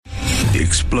The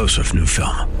explosive new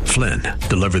film, Flynn,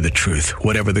 deliver the truth,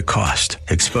 whatever the cost,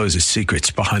 exposes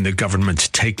secrets behind the government's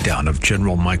takedown of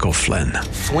General Michael Flynn.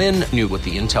 Flynn knew what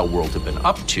the intel world had been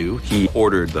up to. He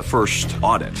ordered the first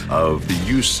audit of the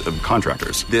use of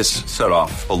contractors. This set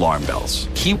off alarm bells.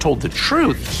 He told the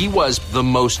truth. He was the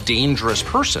most dangerous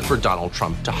person for Donald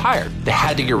Trump to hire. They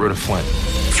had to get rid of Flynn.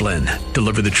 Flynn,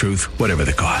 deliver the truth, whatever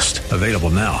the cost. Available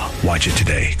now. Watch it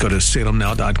today. Go to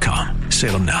salemnow.com.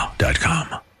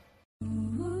 salemnow.com.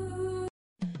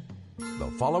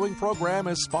 The following program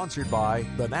is sponsored by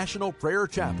the National Prayer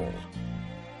Chapel.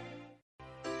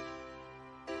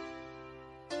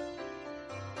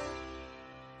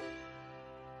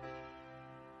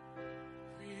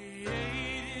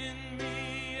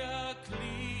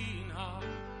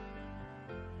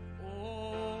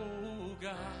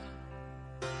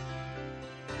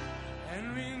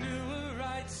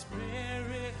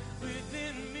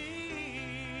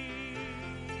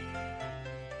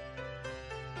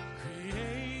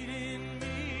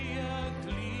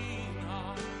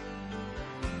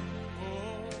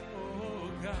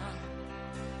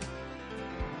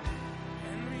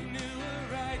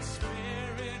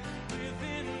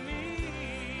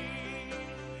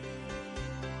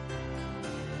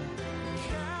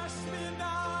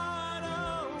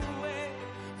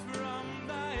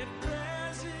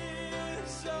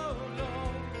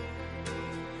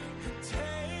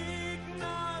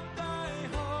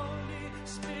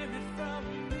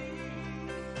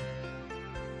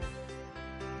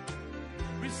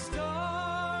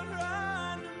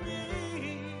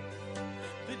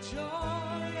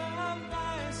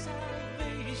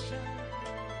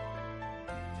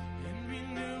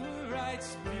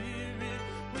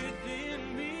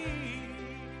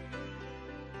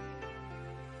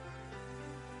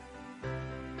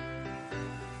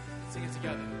 Sing it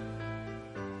together.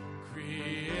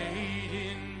 Create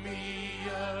in me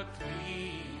a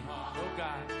clean heart, oh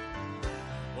God.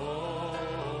 Oh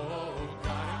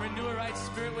God, and renew a right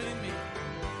spirit within me.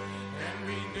 And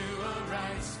renew a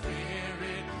right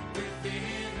spirit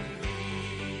within me.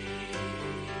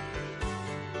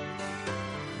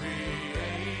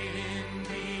 Create in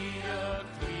me a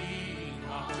clean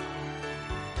heart,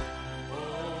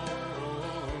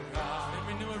 oh God, and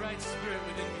renew a right spirit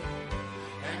within me.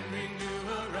 And renew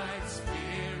a right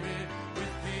spirit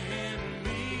within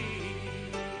me.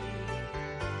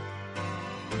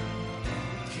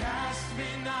 Cast me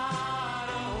not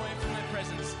away from thy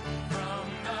presence,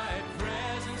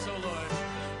 oh Lord.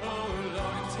 Oh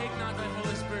Lord, and take not thy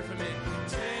Holy Spirit from me.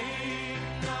 Take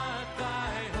not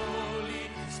thy Holy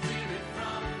Spirit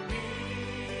from me.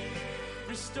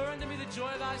 Restore unto me the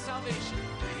joy of thy salvation.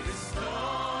 Restore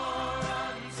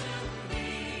unto me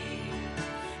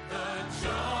the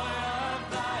joy of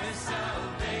thy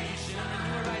salvation. And renew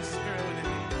a right spirit within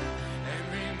me. And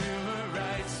renew a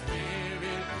right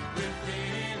spirit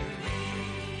within me.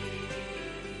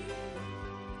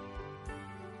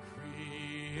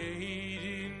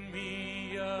 Create in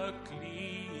me a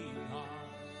clean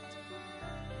heart,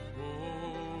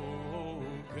 oh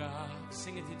God.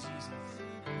 Sing it to Jesus.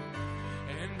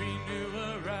 And renew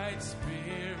a right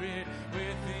spirit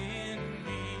within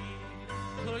me.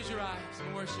 Close your eyes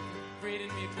and worship Him. Create in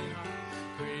me a clean heart.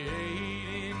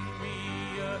 Create in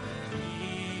me a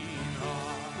clean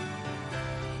heart,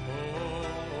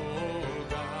 oh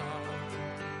God.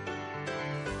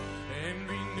 And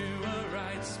renew a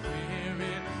right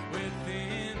spirit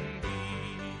within me.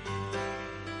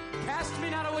 Cast me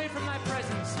not away from thy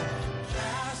presence.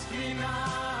 Cast me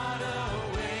not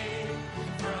away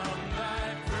from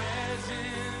thy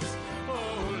presence,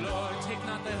 oh Lord. Take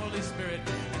not thy Holy Spirit.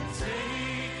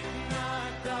 Take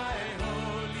not thy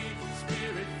Holy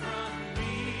Spirit from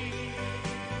me.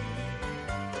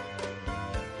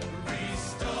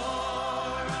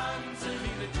 Restore unto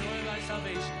me the joy of thy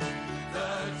salvation,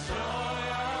 the joy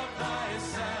of thy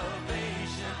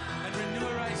salvation, and renew a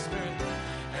right spirit,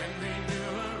 and renew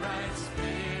a right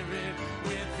spirit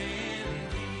within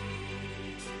me.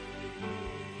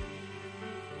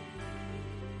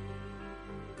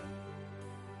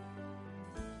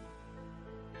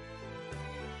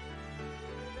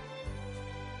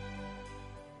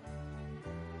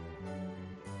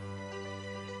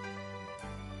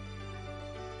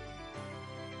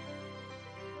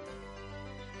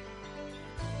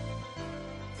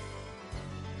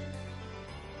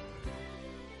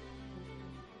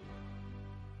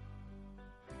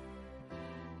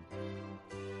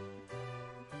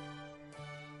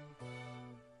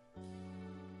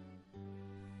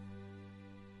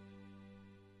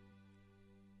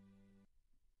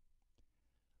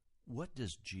 What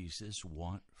does Jesus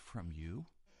want from you?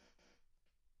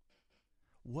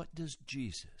 What does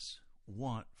Jesus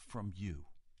want from you?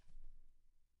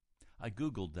 I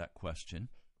Googled that question.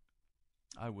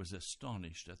 I was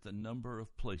astonished at the number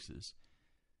of places,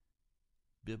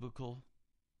 biblical,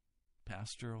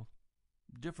 pastoral,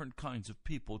 different kinds of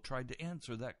people tried to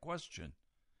answer that question.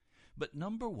 But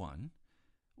number one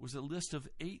was a list of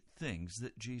 8 things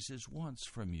that Jesus wants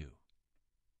from you.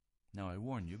 Now, I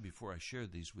warn you, before I share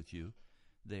these with you,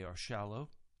 they are shallow.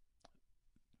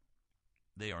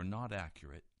 They are not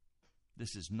accurate.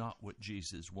 This is not what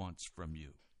Jesus wants from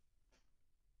you.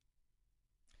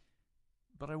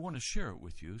 But I want to share it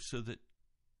with you so that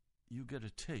you get a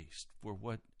taste for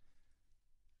what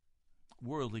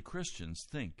worldly Christians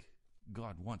think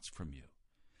God wants from you.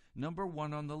 Number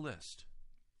 1 on the list,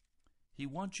 He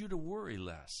wants you to worry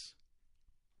less.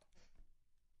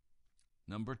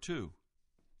 Number 2,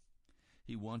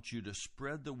 He wants you to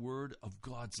spread the word of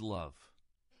God's love.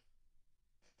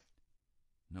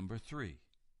 Number 3,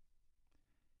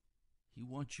 He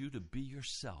wants you to be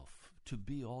yourself, to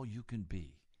be all you can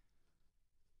be.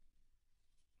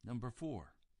 Number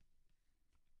 4,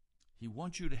 He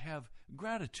wants you to have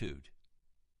gratitude.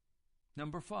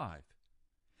 Number 5,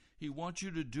 He wants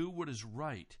you to do what is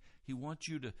right. He wants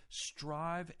you to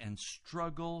strive and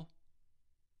struggle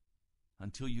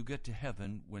until you get to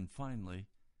heaven, when finally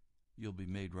you'll be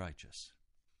made righteous.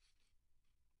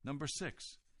 Number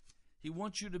 6, He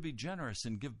wants you to be generous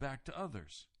and give back to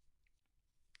others.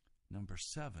 Number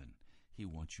 7, He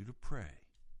wants you to pray.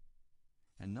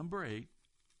 And number 8,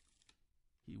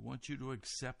 He wants you to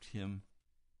accept Him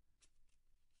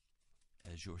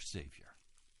as your Savior.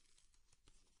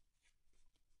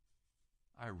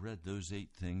 I read those 8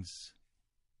 things,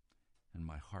 and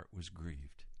my heart was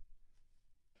grieved.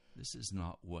 This is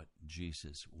not what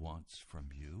Jesus wants from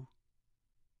you.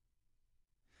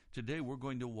 Today we're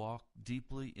going to walk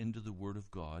deeply into the Word of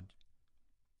God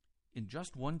in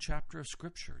just one chapter of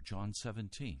Scripture, John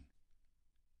 17.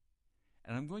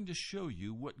 And I'm going to show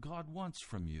you what God wants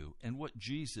from you and what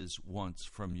Jesus wants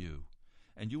from you.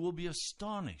 And you will be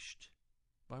astonished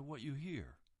by what you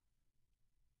hear.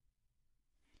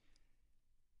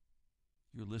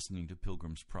 You're listening to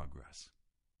Pilgrim's Progress.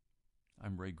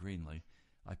 I'm Ray Greenley.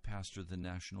 I pastor the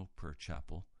National Prayer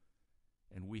Chapel,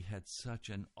 and we had such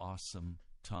an awesome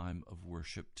time of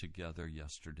worship together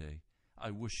yesterday.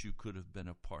 I wish you could have been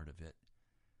a part of it.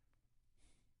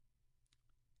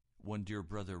 One dear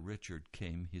brother, Richard,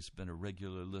 came. He's been a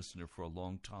regular listener for a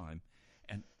long time.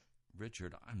 And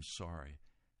Richard, I'm sorry.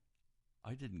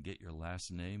 I didn't get your last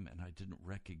name, and I didn't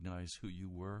recognize who you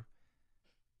were.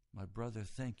 My brother,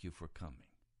 thank you for coming.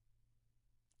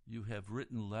 You have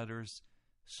written letters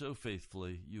so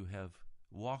faithfully. You have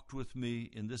walked with me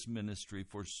in this ministry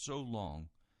for so long.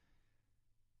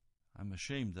 I'm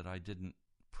ashamed that I didn't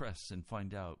press and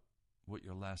find out what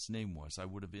your last name was. I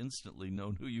would have instantly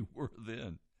known who you were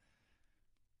then.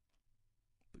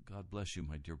 But God bless you,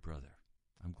 my dear brother.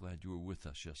 I'm glad you were with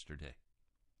us yesterday.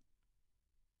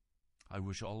 I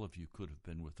wish all of you could have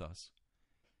been with us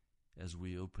as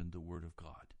we opened the Word of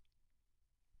God.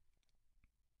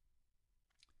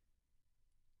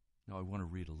 Now I want to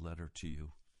read a letter to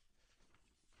you,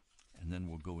 and then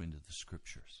we'll go into the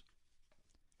Scriptures.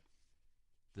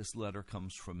 This letter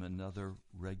comes from another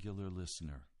regular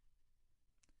listener,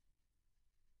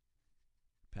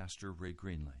 Pastor Ray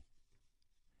Greenley.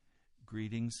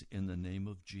 Greetings in the name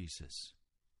of Jesus.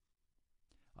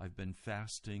 I've been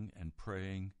fasting and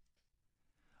praying.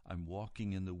 I'm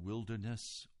walking in the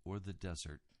wilderness or the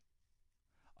desert.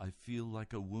 I feel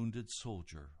like a wounded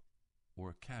soldier or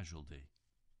a casualty.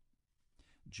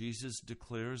 Jesus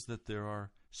declares that there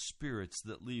are spirits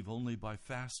that leave only by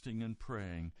fasting and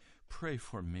praying. Pray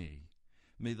for me.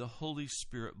 May the Holy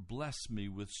Spirit bless me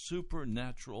with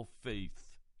supernatural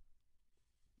faith.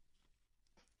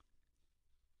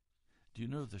 Do you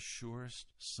know the surest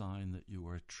sign that you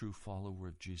are a true follower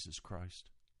of Jesus Christ?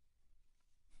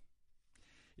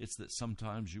 It's that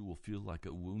sometimes you will feel like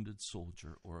a wounded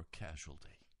soldier or a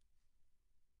casualty.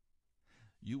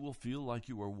 You will feel like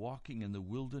you are walking in the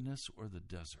wilderness or the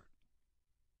desert.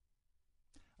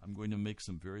 I'm going to make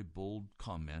some very bold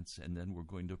comments, and then we're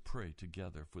going to pray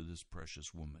together for this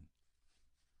precious woman.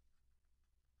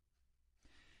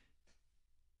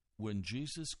 When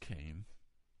Jesus came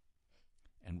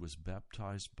and was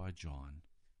baptized by John,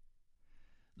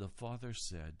 the Father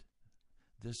said,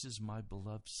 "This is my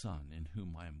beloved Son, in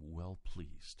whom I am well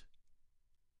pleased."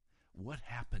 What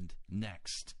happened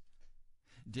next?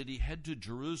 Did he head to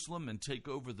Jerusalem and take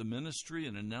over the ministry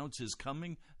and announce his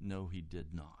coming? No, he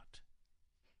did not.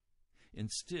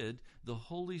 Instead, the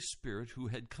Holy Spirit, who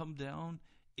had come down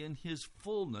in his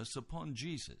fullness upon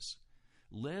Jesus,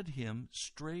 led him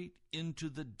straight into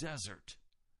the desert,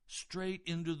 straight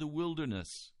into the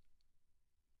wilderness.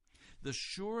 The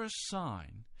surest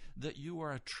sign that you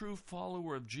are a true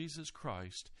follower of Jesus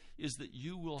Christ is that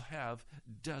you will have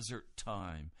desert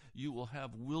time. You will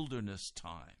have wilderness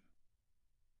time.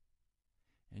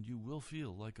 And you will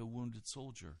feel like a wounded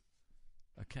soldier,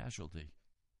 a casualty.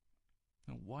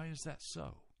 Now, why is that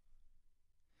so?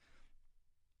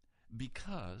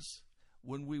 Because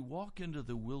when we walk into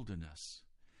the wilderness,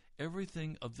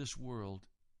 everything of this world,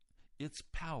 its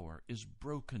power is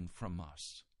broken from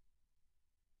us.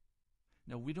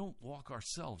 Now, we don't walk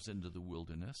ourselves into the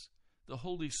wilderness. The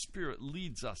Holy Spirit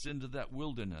leads us into that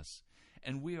wilderness,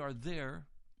 and we are there.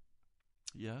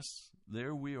 Yes,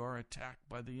 there we are attacked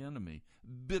by the enemy,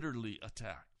 bitterly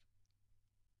attacked.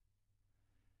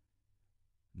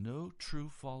 No true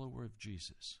follower of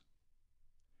Jesus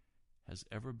has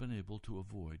ever been able to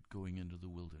avoid going into the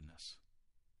wilderness.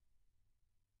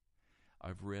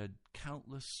 I've read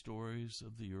countless stories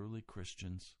of the early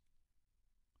Christians,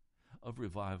 of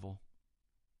revival.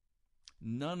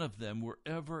 None of them were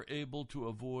ever able to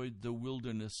avoid the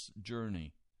wilderness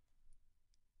journey.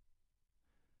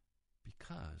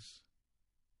 Because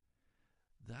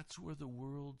that's where the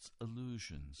world's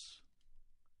illusions,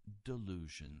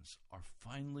 delusions are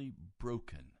finally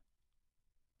broken.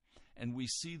 And we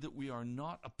see that we are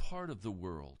not a part of the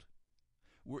world.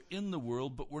 We're in the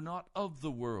world, but we're not of the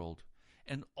world.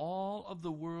 And all of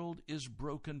the world is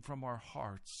broken from our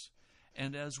hearts.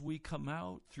 And as we come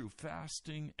out through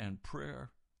fasting and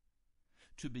prayer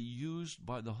to be used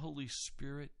by the Holy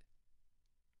Spirit,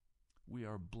 we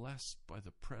are blessed by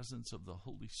the presence of the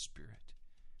Holy Spirit.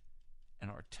 And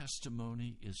our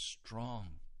testimony is strong.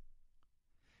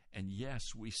 And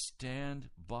yes, we stand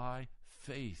by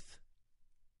faith.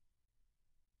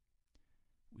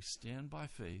 We stand by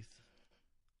faith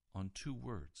on two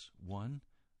words. One,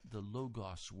 the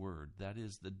Logos word, that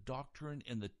is the doctrine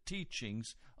and the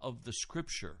teachings of the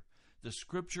Scripture. The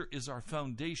Scripture is our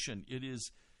foundation. It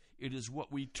is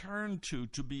what we turn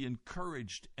to be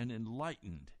encouraged and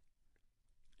enlightened.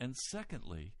 And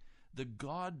secondly, the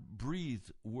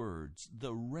God-breathed words,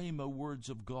 the Rhema words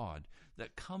of God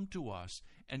that come to us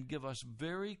and give us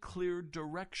very clear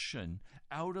direction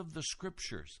out of the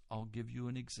Scriptures. I'll give you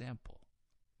an example.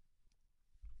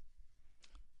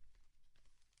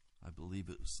 I believe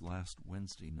it was last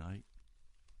Wednesday night.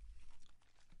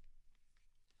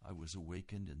 I was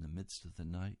awakened in the midst of the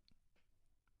night,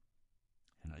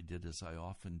 and I did as I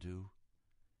often do.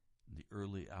 In the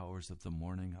early hours of the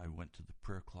morning, I went to the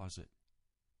prayer closet,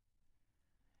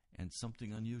 and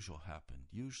something unusual happened.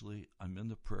 Usually, I'm in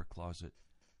the prayer closet,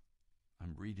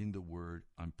 I'm reading the Word,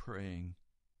 I'm praying,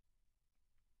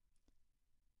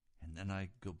 and then I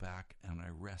go back and I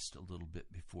rest a little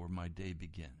bit before my day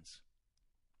begins.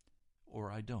 Or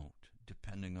I don't,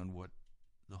 depending on what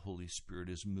the Holy Spirit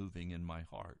is moving in my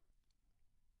heart.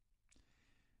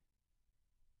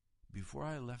 Before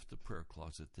I left the prayer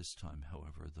closet this time,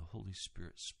 however, the Holy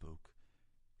Spirit spoke.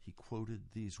 He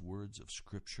quoted these words of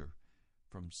Scripture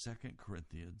from 2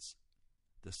 Corinthians,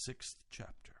 the 6th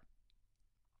chapter,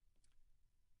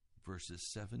 verses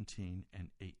 17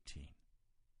 and 18.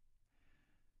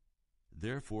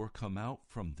 Therefore come out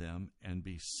from them and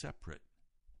be separate.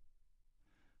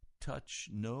 Touch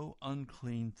no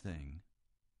unclean thing,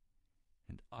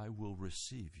 and I will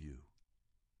receive you.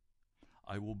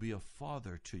 I will be a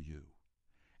father to you,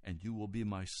 and you will be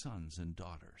my sons and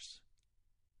daughters.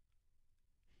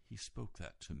 He spoke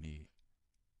that to me,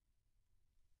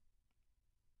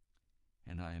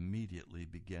 and I immediately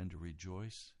began to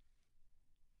rejoice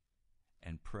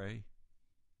and pray,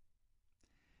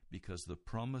 because the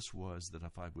promise was that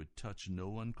if I would touch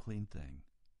no unclean thing,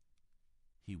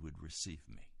 He would receive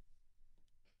me.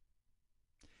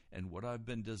 And what I've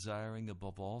been desiring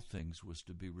above all things was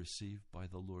to be received by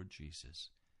the Lord Jesus,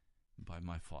 by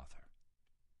my Father.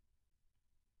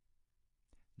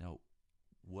 Now,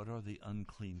 what are the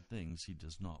unclean things He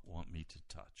does not want me to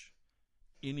touch?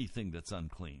 Anything that's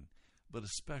unclean, but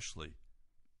especially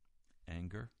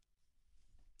anger,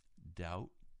 doubt,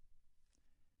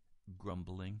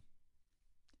 grumbling,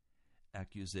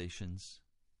 accusations,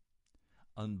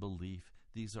 unbelief.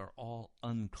 These are all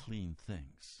unclean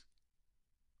things.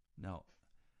 Now,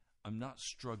 I'm not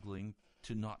struggling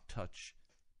to not touch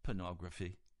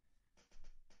pornography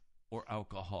or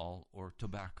alcohol or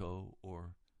tobacco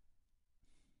or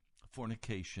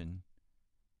fornication.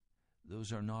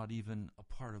 Those are not even a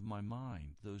part of my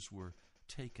mind. Those were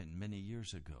taken many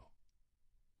years ago.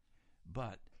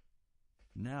 But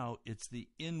now it's the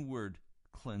inward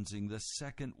cleansing, the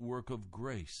second work of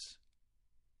grace.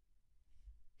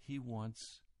 He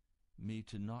wants me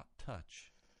to not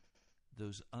touch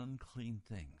those unclean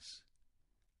things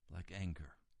like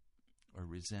anger or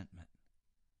resentment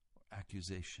or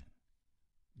accusation,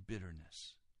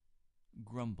 bitterness,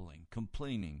 grumbling,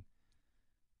 complaining,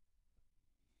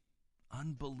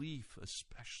 unbelief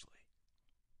especially.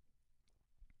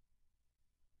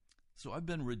 So I've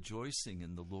been rejoicing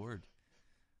in the Lord.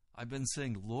 I've been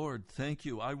saying, Lord, thank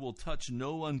you. I will touch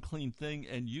no unclean thing,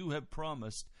 and you have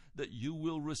promised that you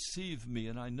will receive me.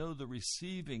 And I know the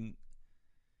receiving,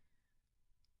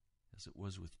 as it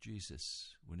was with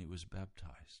Jesus when he was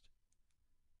baptized,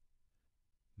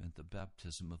 meant the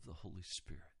baptism of the Holy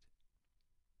Spirit.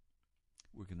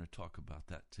 We're going to talk about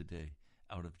that today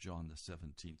out of John, the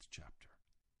 17th chapter.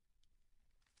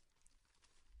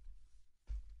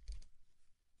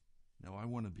 Now, I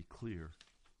want to be clear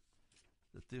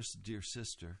that this dear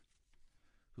sister,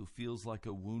 who feels like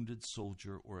a wounded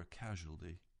soldier or a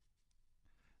casualty,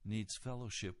 needs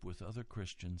fellowship with other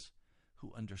Christians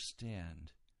who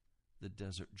understand the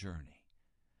desert journey.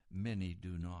 Many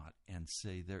do not, and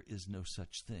say there is no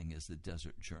such thing as the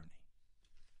desert journey.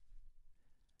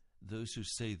 Those who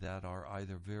say that are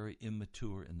either very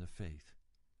immature in the faith.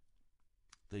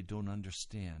 They don't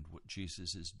understand what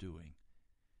Jesus is doing.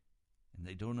 And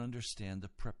they don't understand the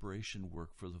preparation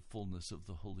work for the fullness of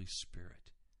the Holy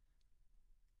Spirit.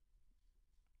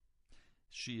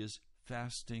 She is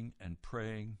fasting and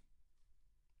praying,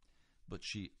 but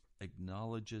she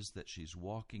acknowledges that she's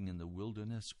walking in the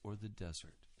wilderness or the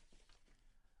desert.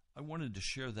 I wanted to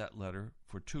share that letter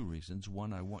for two reasons.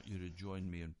 One, I want you to join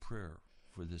me in prayer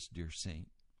for this dear saint.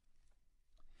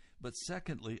 But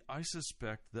secondly, I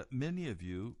suspect that many of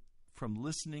you, from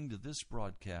listening to this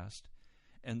broadcast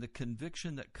and the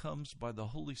conviction that comes by the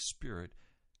Holy Spirit,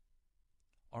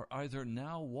 are either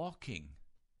now walking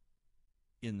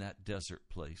in that desert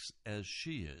place as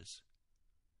she is,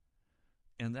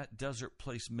 and that desert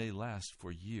place may last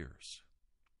for years,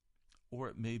 or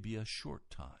it may be a short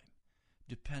time,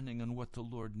 depending on what the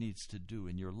Lord needs to do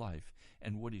in your life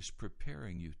and what he's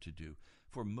preparing you to do.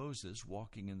 For Moses,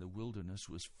 walking in the wilderness,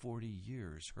 was 40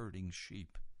 years herding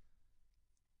sheep.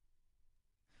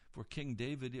 For King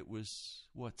David, it was,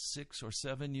 6 or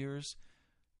 7 years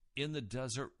in the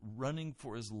desert running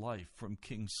for his life from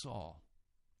King Saul.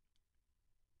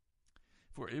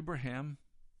 For Abraham,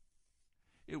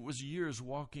 it was years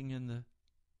walking in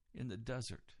the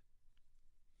desert.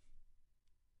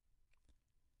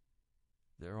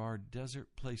 There are desert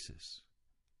places.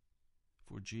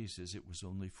 For Jesus, it was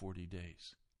only 40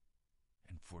 days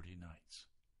and 40 nights.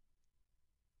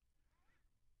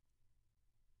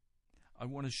 I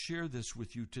want to share this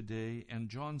with you today, and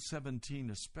John 17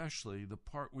 especially, the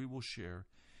part we will share,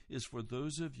 is for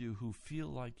those of you who feel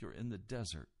like you're in the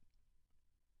desert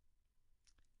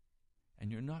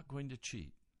and you're not going to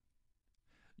cheat.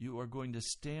 You are going to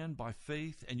stand by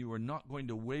faith, and you are not going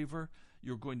to waver.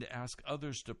 You're going to ask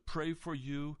others to pray for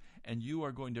you, and you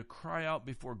are going to cry out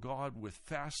before God with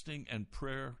fasting and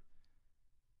prayer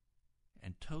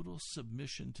and total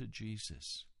submission to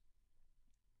Jesus.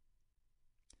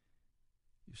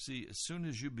 You see, as soon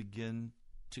as you begin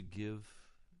to give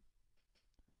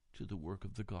to the work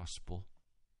of the gospel,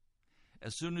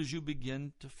 as soon as you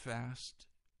begin to fast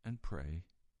and pray,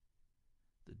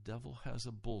 the devil has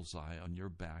a bullseye on your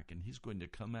back, and he's going to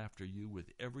come after you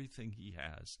with everything he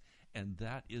has. And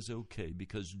that is okay,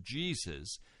 because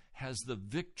Jesus has the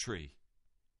victory.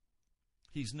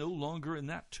 He's no longer in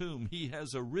that tomb. He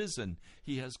has arisen.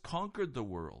 He has conquered the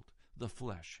world, the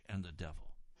flesh, and the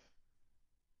devil.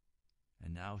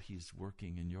 And now he's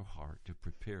working in your heart to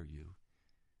prepare you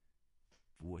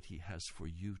for what he has for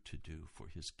you to do for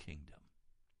his kingdom.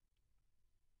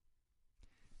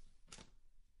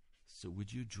 So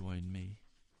would you join me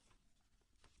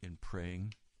in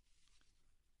praying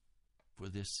for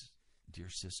this dear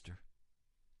sister?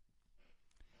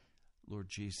 Lord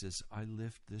Jesus, I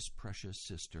lift this precious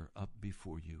sister up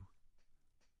before you.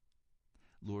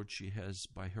 Lord, she has,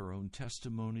 by her own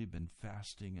testimony, been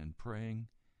fasting and praying,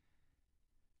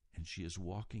 and she is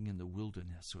walking in the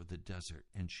wilderness or the desert,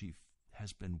 and she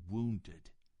has been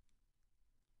wounded.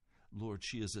 Lord,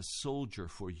 she is a soldier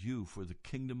for you, for the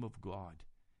kingdom of God,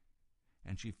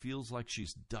 and she feels like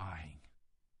she's dying.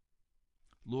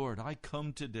 Lord, I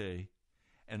come today,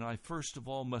 and I first of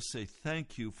all must say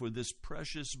thank you for this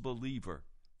precious believer.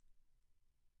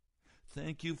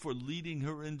 Thank you for leading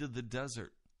her into the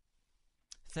desert.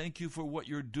 Thank you for what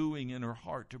you're doing in her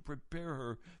heart to prepare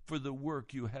her for the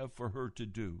work you have for her to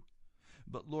do.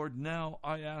 But Lord, now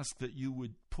I ask that you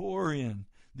would pour in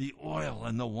the oil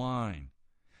and the wine.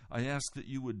 I ask that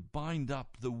you would bind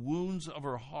up the wounds of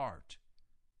her heart.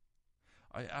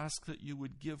 I ask that you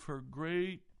would give her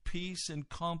great peace and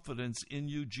confidence in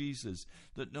you, Jesus,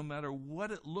 that no matter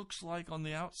what it looks like on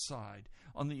the outside,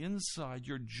 on the inside,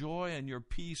 your joy and your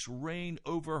peace reign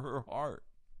over her heart.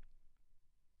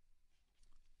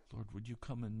 Lord, would you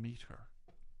come and meet her?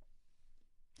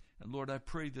 And Lord, I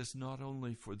pray this not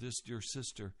only for this dear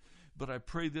sister, but I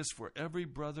pray this for every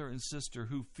brother and sister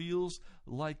who feels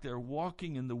like they're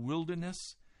walking in the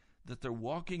wilderness, that they're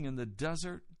walking in the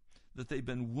desert, that they've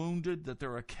been wounded, that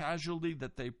they're a casualty,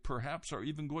 that they perhaps are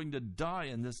even going to die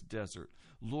in this desert.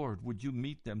 Lord, would you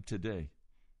meet them today?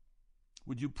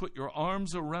 Would you put your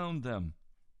arms around them?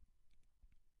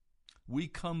 We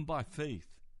come by faith.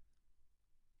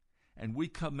 And we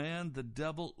command the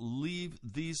devil, leave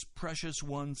these precious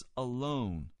ones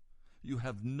alone. You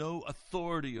have no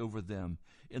authority over them.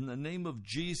 In the name of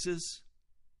Jesus,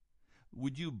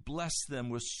 would you bless them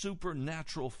with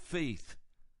supernatural faith?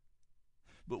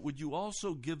 But would you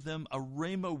also give them a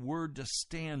rhema word to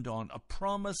stand on, a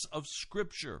promise of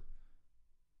Scripture?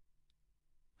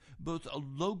 Both a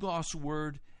Logos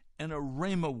word and a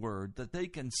rhema word, that they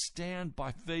can stand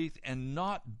by faith and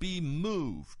not be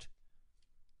moved.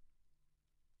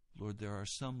 Lord, there are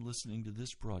some listening to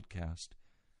this broadcast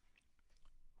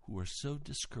who are so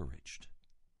discouraged,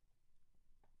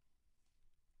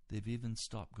 they've even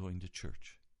stopped going to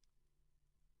church.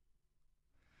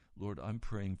 Lord, I'm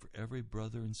praying for every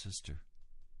brother and sister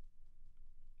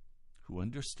who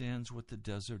understands what the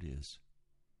desert is.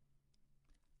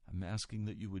 I'm asking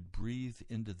that you would breathe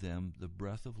into them the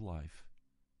breath of life.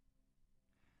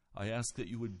 I ask that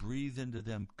you would breathe into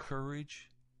them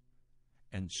courage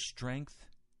and strength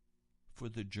for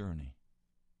the journey.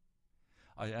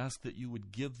 I ask that you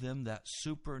would give them that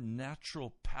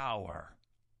supernatural power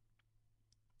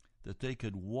that they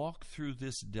could walk through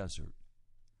this desert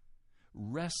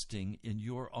resting in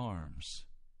your arms.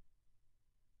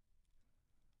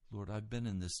 Lord, I've been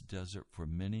in this desert for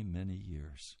many, many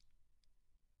years.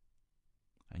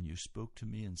 And you spoke to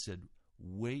me and said,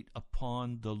 wait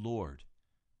upon the Lord.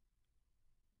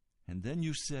 And then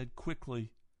you said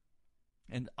quickly,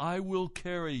 and I will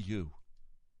carry you.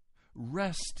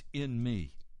 Rest in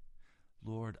me.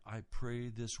 Lord, I pray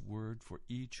this word for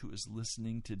each who is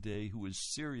listening today, who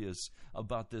is serious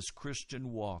about this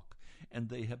Christian walk, and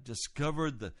they have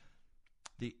discovered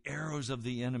the arrows of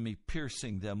the enemy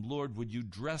piercing them. Lord, would you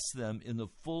dress them in the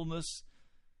fullness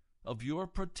of your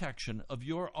protection, of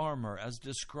your armor, as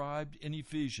described in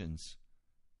Ephesians.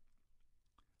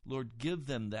 Lord, give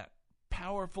them that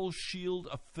powerful shield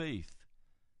of faith.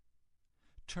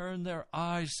 Turn their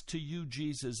eyes to you,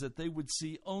 Jesus, that they would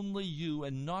see only you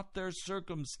and not their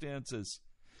circumstances.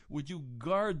 Would you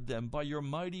guard them by your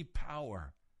mighty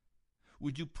power?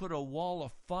 Would you put a wall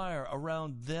of fire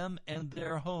around them and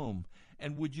their home?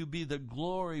 And would you be the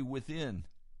glory within?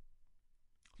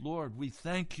 Lord, we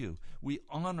thank you. We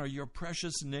honor your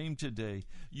precious name today.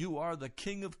 You are the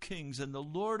King of kings and the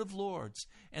Lord of lords,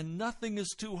 and nothing is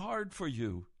too hard for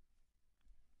you.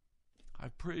 I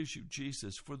praise you,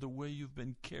 Jesus, for the way you've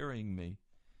been carrying me.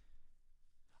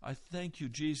 I thank you,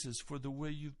 Jesus, for the way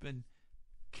you've been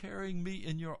carrying me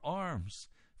in your arms,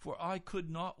 for I could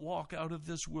not walk out of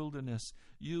this wilderness.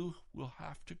 You will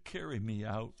have to carry me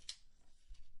out.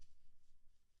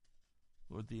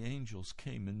 Lord, the angels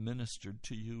came and ministered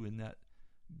to you in that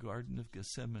Garden of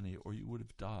Gethsemane, or you would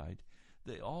have died.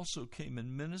 They also came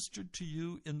and ministered to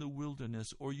you in the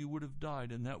wilderness, or you would have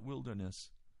died in that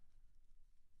wilderness.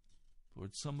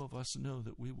 Lord, some of us know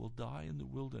that we will die in the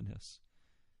wilderness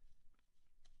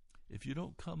if you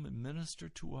don't come and minister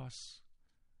to us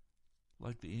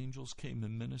like the angels came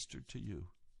and ministered to you.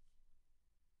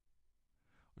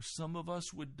 Or some of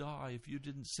us would die if you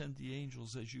didn't send the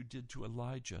angels as you did to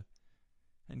Elijah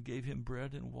and gave him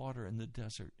bread and water in the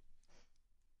desert.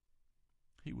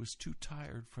 He was too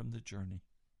tired from the journey.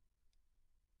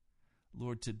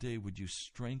 Lord, today would you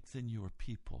strengthen your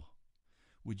people?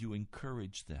 Would you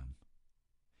encourage them?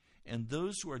 And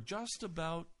those who are just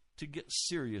about to get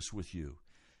serious with you,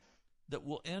 that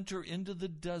will enter into the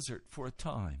desert for a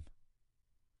time,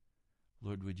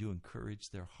 Lord, would you encourage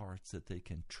their hearts that they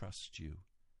can trust you,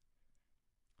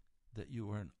 that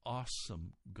you are an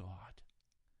awesome God.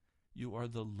 You are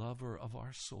the lover of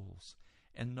our souls,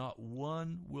 and not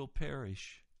one will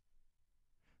perish,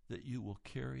 that you will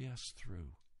carry us through.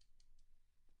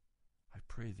 I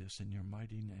pray this in your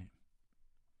mighty name.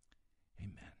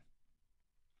 Amen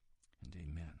and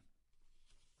amen.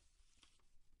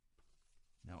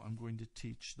 Now I'm going to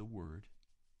teach the word,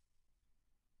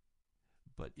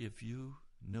 but if you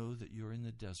know that you're in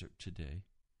the desert today,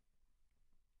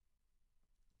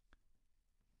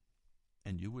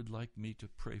 and you would like me to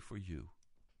pray for you,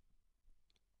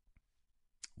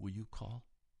 will you call?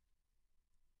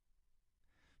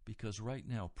 because right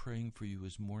now praying for you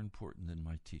is more important than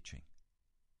my teaching.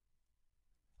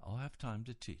 I'll have time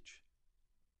to teach.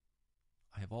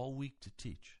 I have all week to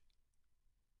teach.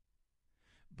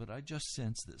 But I just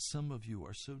sense that some of you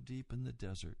are so deep in the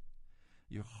desert,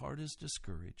 your heart is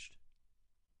discouraged.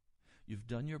 You've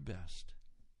done your best,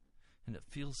 and it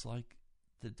feels like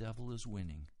the devil is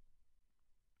winning.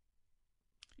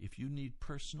 If you need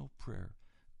personal prayer,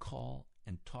 call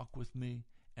and talk with me,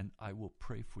 and I will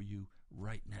pray for you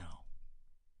right now.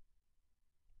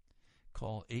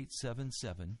 Call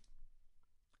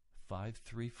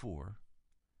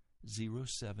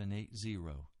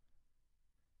 877-534-0780.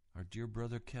 Our dear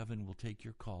brother Kevin will take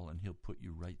your call, and he'll put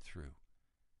you right through.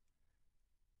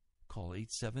 Call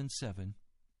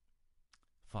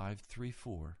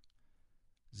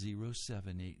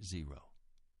 877-534-0780.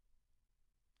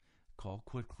 Call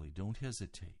quickly. Don't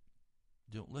hesitate.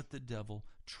 Don't let the devil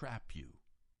trap you.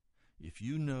 If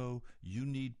you know you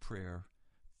need prayer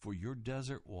for your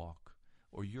desert walk,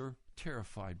 or you're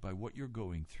terrified by what you're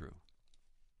going through,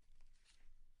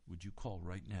 would you call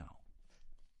right now?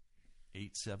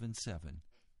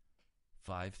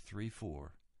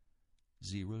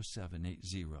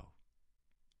 877-534-0780.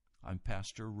 I'm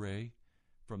Pastor Ray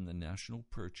from the National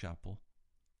Prayer Chapel.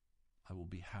 I will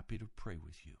be happy to pray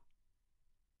with you.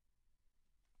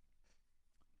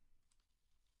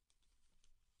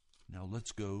 Now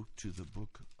let's go to the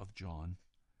book of John,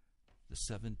 the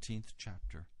 17th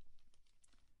chapter.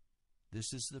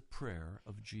 This is the prayer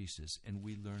of Jesus, and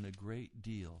we learn a great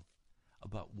deal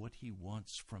about what he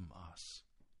wants from us.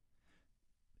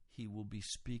 He will be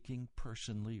speaking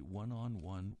personally,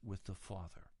 one-on-one with the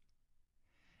Father.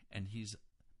 And he's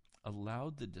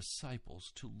allowed the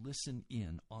disciples to listen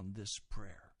in on this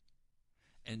prayer.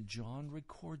 And John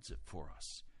records it for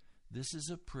us. This is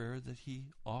a prayer that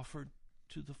he offered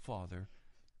to the Father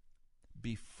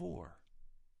before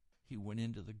he went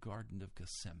into the Garden of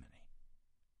Gethsemane.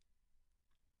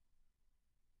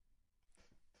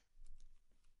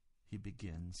 He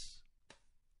begins,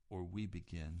 or we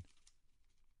begin,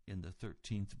 in the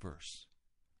 13th verse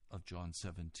of John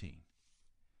 17.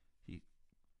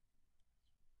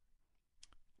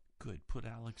 Good. Put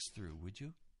Alex through, would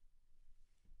you?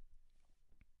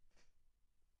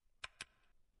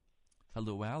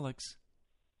 Hello, Alex.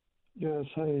 Yes,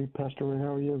 hey, Pastor Ray,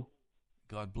 how are you?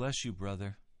 God bless you,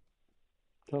 brother.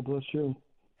 God bless you.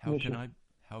 How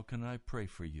can I pray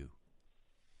for you?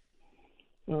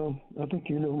 I think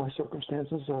you know my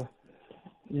circumstances.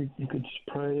 You could just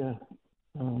pray.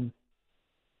 I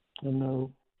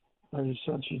know, I just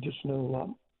sense you just know a lot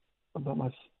about my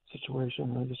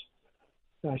situation. I just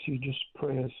ask you just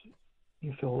pray as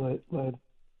you feel led.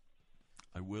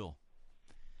 I will.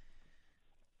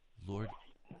 Lord,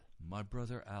 my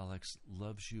brother Alex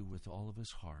loves you with all of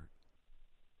his heart,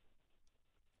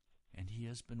 and he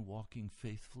has been walking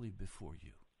faithfully before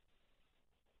you.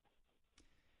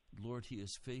 Lord, he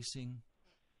is facing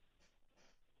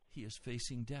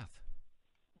death.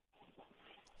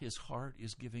 His heart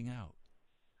is giving out.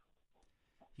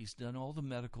 He's done all the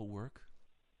medical work.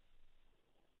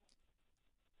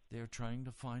 They're trying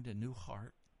to find a new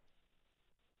heart.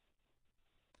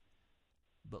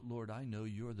 But Lord, I know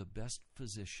you're the best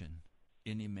physician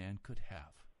any man could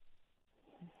have.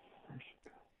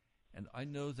 And I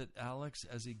know that Alex,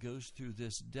 as he goes through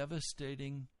this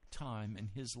devastating time in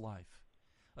his life,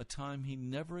 a time he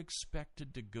never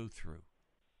expected to go through,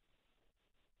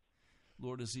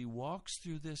 Lord, as he walks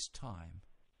through this time,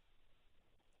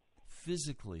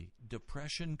 physically,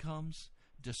 depression comes,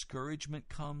 discouragement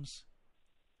comes,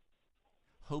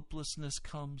 hopelessness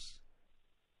comes.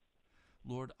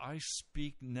 Lord, I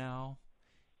speak now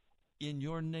in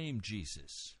your name,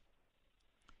 Jesus,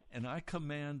 and I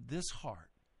command this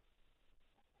heart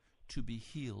to be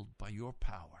healed by your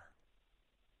power.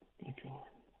 Thank you, Lord.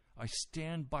 I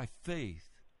stand by faith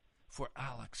for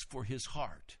Alex, for his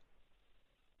heart.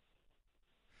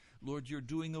 Lord, you're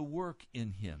doing a work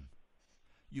in him.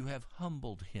 You have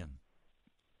humbled him.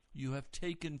 You have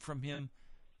taken from him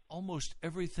almost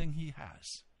everything he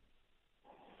has.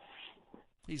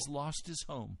 He's lost his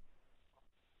home.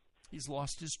 He's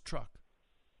lost his truck.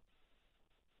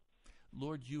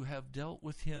 Lord, you have dealt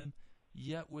with him,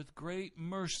 yet with great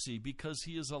mercy, because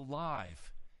he is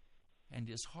alive, and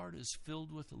his heart is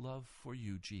filled with love for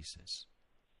you, Jesus.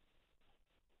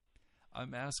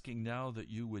 I'm asking now that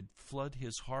you would flood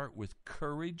his heart with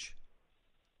courage.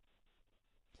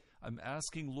 I'm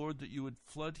asking, Lord, that you would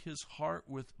flood his heart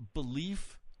with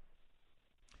belief,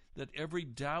 that every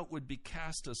doubt would be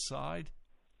cast aside.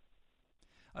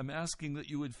 I'm asking that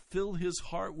you would fill his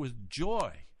heart with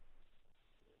joy,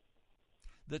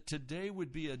 that today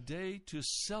would be a day to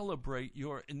celebrate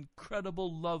your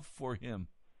incredible love for him.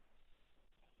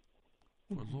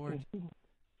 For Lord,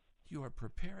 you are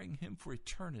preparing him for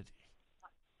eternity.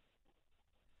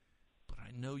 But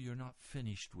I know you're not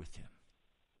finished with him.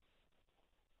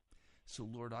 So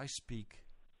Lord, I speak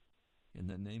in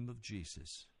the name of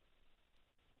Jesus.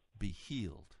 Be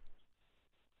healed.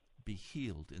 Be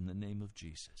healed in the name of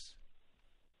Jesus.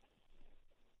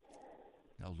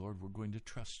 Now, Lord, we're going to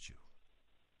trust you,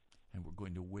 and we're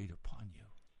going to wait upon you.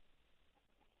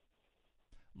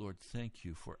 Lord, thank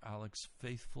you for Alex's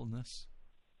faithfulness,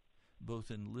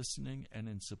 both in listening and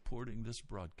in supporting this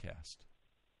broadcast.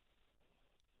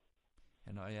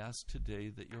 And I ask today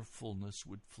that your fullness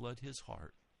would flood his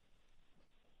heart,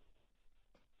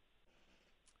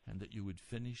 and that you would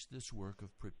finish this work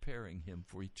of preparing him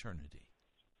for eternity,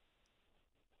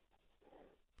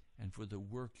 and for the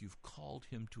work you've called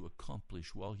him to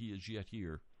accomplish while he is yet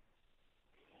here.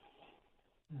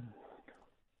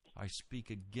 I speak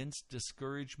against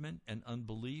discouragement and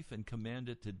unbelief and command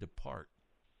it to depart.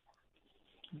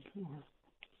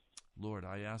 Lord,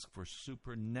 I ask for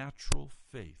supernatural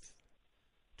faith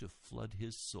to flood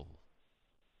his soul.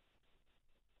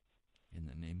 In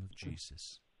the name of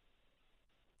Jesus.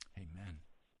 Amen.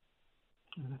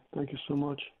 Thank you so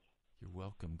much. You're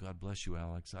welcome. God bless you,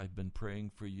 Alex. I've been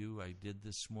praying for you. I did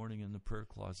this morning in the prayer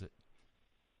closet,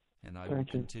 and I will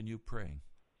continue praying.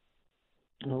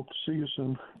 I hope to see you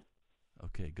soon.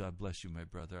 Okay. God bless you, my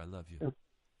brother. I love you. Yep.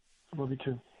 Love you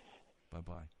too.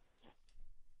 Bye-bye.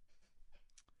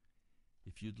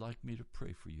 If you'd like me to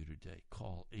pray for you today,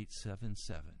 call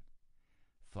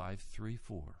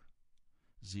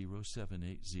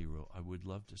 877-534-0780. I would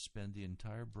love to spend the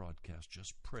entire broadcast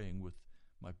just praying with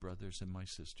my brothers and my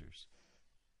sisters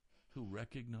who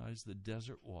recognize the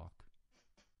desert walk,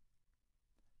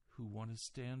 who want to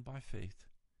stand by faith,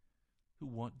 who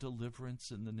want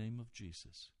deliverance in the name of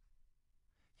Jesus,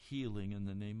 healing in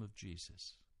the name of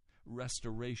Jesus,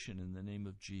 restoration in the name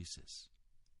of Jesus.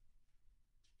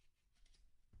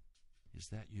 Is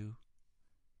that you?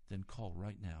 Then call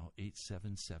right now,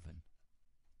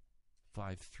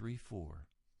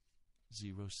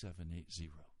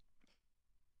 877-534-0780.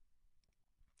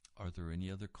 Are there any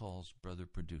other calls, brother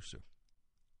producer?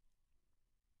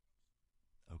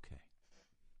 Okay.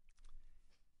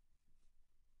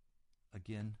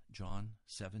 Again, John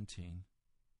 17,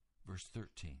 verse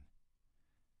 13.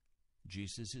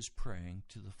 Jesus is praying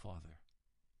to the Father.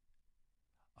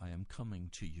 I am coming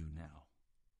to you now.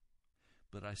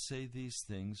 But I say these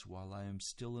things while I am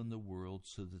still in the world,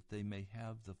 so that they may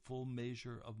have the full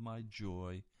measure of my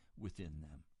joy within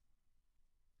them.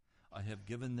 I have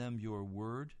given them your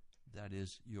word, that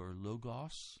is, your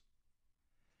logos,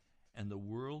 and the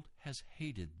world has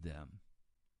hated them.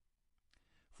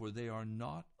 For they are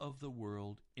not of the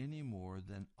world any more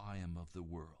than I am of the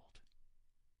world.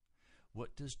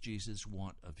 What does Jesus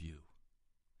want of you?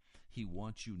 He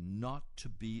wants you not to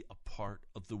be a part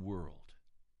of the world.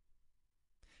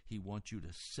 He wants you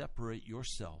to separate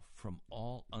yourself from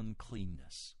all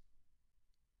uncleanness.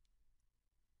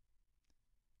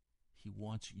 He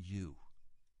wants you.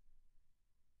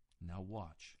 Now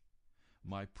watch.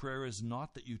 My prayer is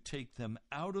not that you take them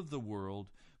out of the world,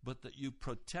 but that you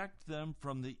protect them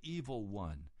from the evil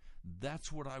one. That's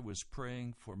what I was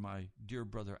praying for my dear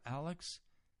brother Alex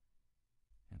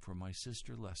and for my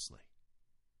sister Leslie.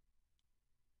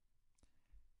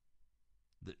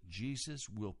 That Jesus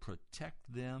will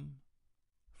protect them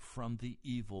from the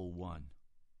evil one.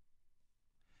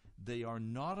 They are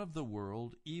not of the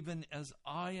world, even as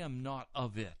I am not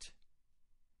of it.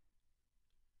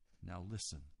 Now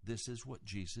listen, this is what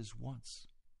Jesus wants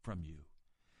from you.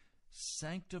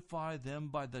 Sanctify them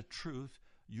by the truth.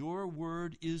 Your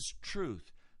word is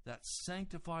truth. That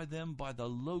sanctify them by the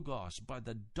logos, by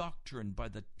the doctrine, by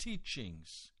the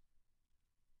teachings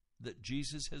that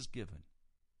Jesus has given.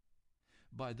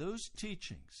 By those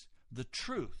teachings, the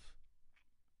truth.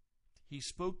 He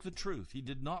spoke the truth. He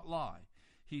did not lie.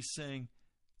 He's saying,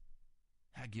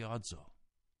 hagiadzo.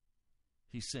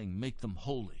 He's saying, make them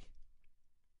holy.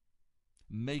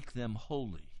 Make them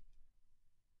holy.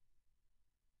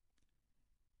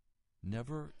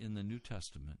 Never in the New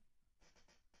Testament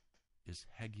is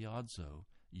hagiadzo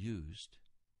used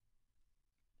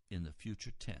in the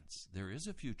future tense. There is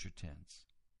a future tense,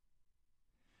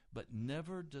 but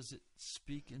never does it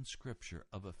speak in Scripture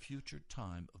of a future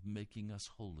time of making us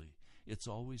holy. It's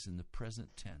always in the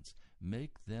present tense.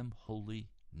 Make them holy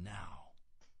now.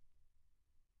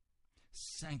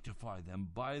 Sanctify them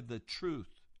by the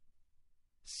truth.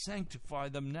 Sanctify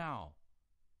them now.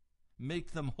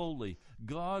 Make them holy.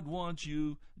 God wants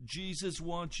you, Jesus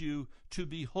wants you to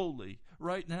be holy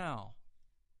right now.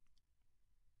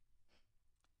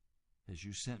 As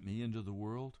you sent me into the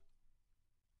world,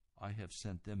 I have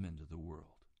sent them into the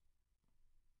world.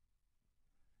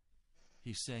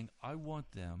 He's saying, I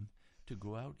want them to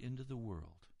go out into the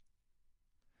world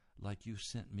like you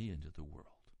sent me into the world.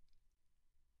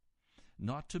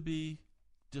 Not to be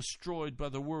destroyed by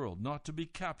the world, not to be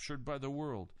captured by the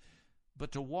world,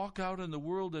 but to walk out in the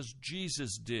world as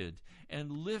Jesus did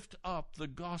and lift up the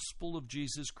gospel of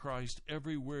Jesus Christ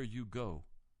everywhere you go.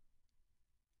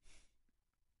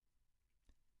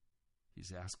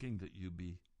 He's asking that you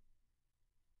be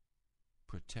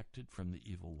protected from the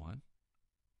evil one.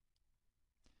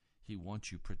 He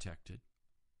wants you protected.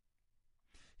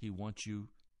 He wants you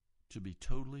to be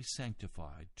totally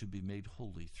sanctified, to be made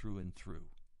holy through and through.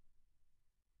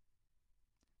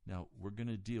 Now, we're going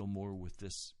to deal more with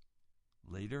this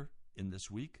later in this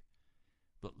week,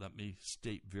 but let me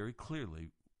state very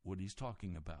clearly what he's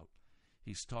talking about.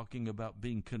 He's talking about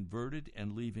being converted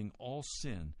and leaving all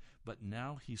sin, but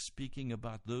now he's speaking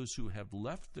about those who have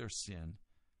left their sin,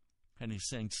 and he's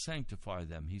saying, sanctify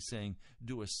them. He's saying,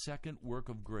 do a second work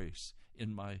of grace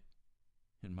in my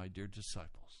dear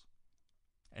disciples,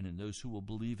 and in those who will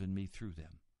believe in me through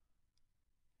them.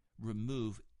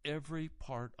 Remove every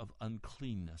part of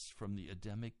uncleanness from the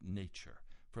Adamic nature,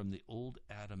 from the old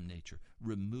Adam nature.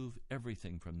 Remove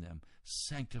everything from them.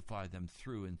 Sanctify them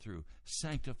through and through.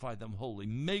 Sanctify them holy.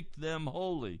 Make them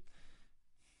holy.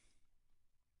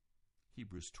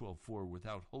 Hebrews 12:4,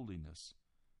 without holiness,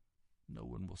 no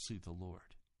one will see the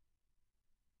Lord.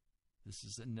 This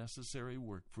is a necessary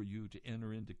work for you to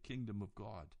enter into the kingdom of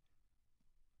God.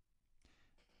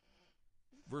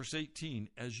 Verse 18,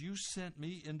 as you sent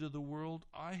me into the world,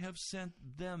 I have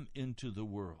sent them into the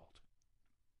world.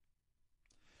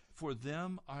 For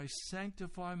them I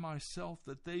sanctify myself,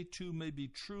 that they too may be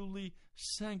truly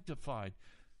sanctified.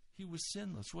 He was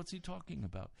sinless. What's he talking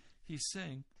about? He's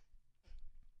saying,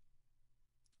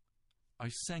 I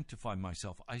sanctify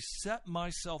myself. I set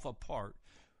myself apart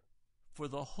for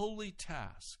the holy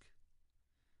task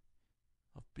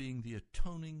of being the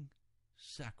atoning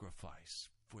sacrifice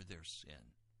for their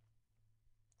sin.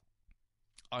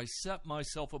 I set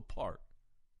myself apart.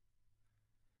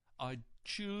 I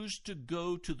choose to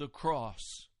go to the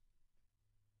cross.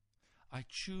 I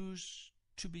choose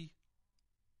to be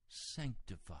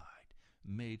sanctified,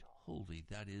 made holy,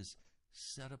 that is,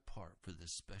 set apart for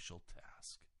this special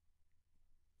task.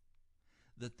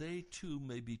 That they too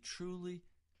may be truly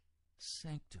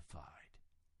sanctified,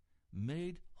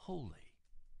 made holy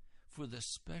for the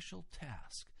special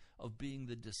task of being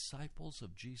the disciples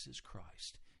of Jesus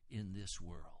Christ in this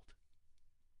world.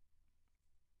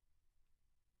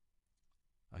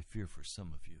 I fear for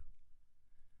some of you,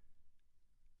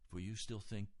 for you still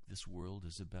think this world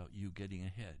is about you getting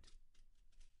ahead.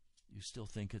 You still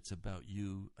think it's about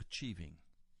you achieving.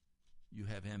 You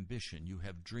have ambition, you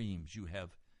have dreams, you have,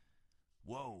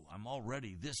 whoa, I'm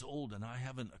already this old and I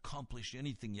haven't accomplished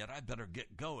anything yet. I better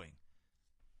get going.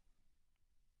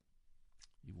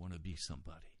 You want to be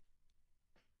somebody.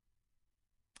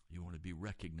 You want to be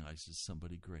recognized as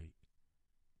somebody great.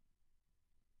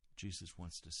 Jesus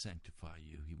wants to sanctify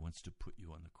you. He wants to put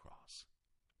you on the cross.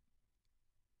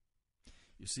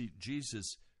 You see,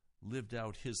 Jesus lived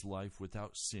out his life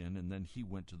without sin, and then he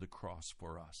went to the cross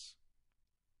for us.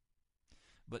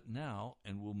 But now,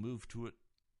 and we'll move to it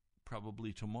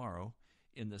probably tomorrow,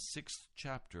 in the 6th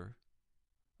chapter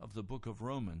of the book of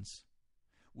Romans,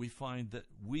 we find that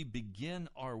we begin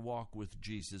our walk with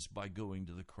Jesus by going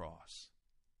to the cross.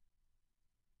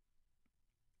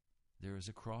 There is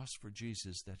a cross for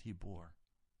Jesus that he bore,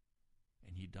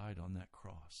 and he died on that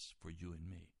cross for you and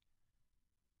me.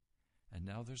 And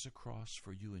now there's a cross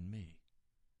for you and me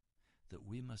that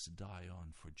we must die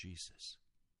on for Jesus.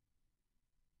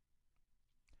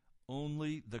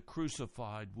 Only the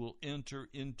crucified will enter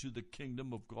into the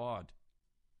kingdom of God.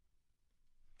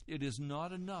 It is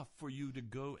not enough for you to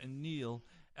go and kneel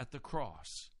at the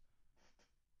cross.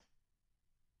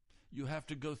 You have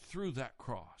to go through that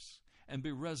cross and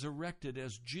be resurrected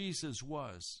as Jesus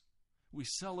was. We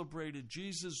celebrated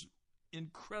Jesus'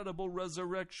 incredible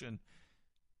resurrection.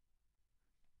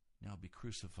 Now be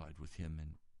crucified with him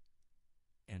and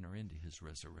enter into his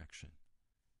resurrection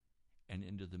and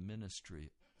into the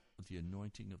ministry of the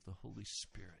anointing of the Holy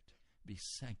Spirit. Be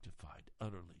sanctified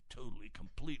utterly, totally,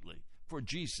 completely for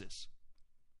Jesus.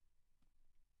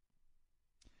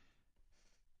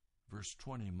 Verse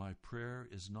 20, my prayer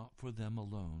is not for them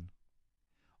alone.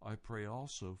 I pray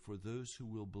also for those who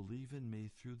will believe in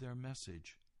me through their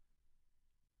message.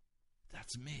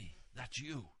 That's me. That's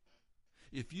you.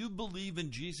 If you believe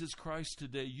in Jesus Christ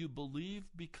today, you believe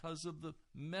because of the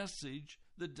message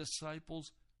the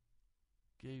disciples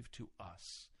gave to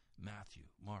us. Matthew,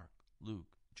 Mark, Luke,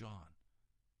 John.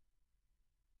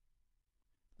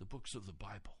 The books of the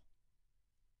Bible.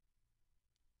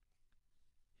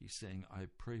 He's saying, I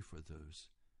pray for those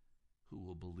who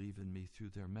will believe in me through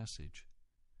their message.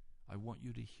 I want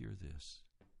you to hear this.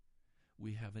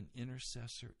 We have an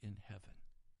intercessor in heaven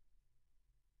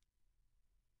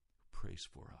who prays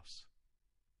for us.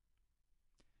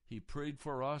 He prayed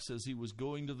for us as he was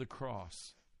going to the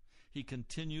cross. He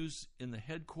continues in the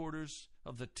headquarters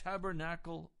of the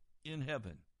tabernacle in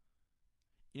heaven,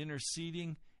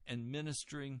 interceding and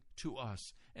ministering to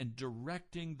us and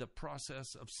directing the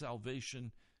process of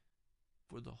salvation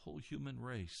for the whole human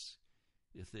race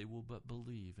if they will but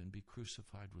believe and be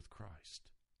crucified with Christ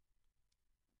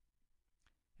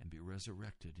and be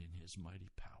resurrected in his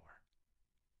mighty power.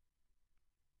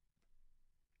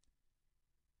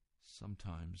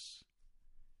 Sometimes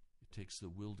it takes the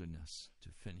wilderness to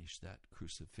finish that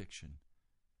crucifixion.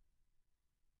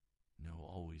 No,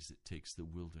 always it takes the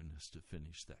wilderness to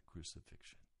finish that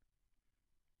crucifixion.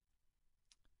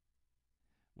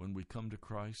 When we come to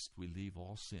Christ, we leave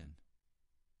all sin.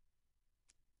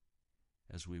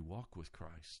 As we walk with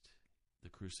Christ, the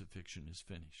crucifixion is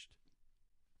finished,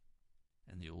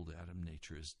 and the old Adam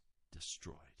nature is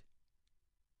destroyed.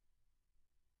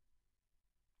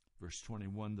 Verse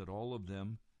 21, that all of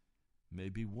them may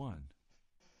be one.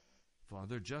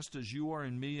 Father, just as you are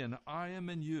in me and I am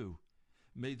in you,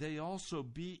 may they also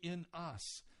be in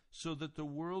us, so that the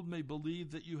world may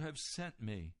believe that you have sent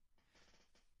me.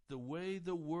 The way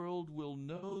the world will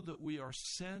know that we are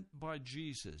sent by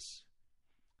Jesus,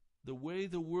 the way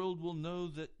the world will know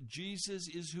that Jesus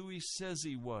is who he says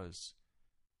he was,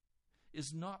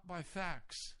 is not by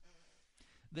facts.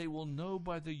 They will know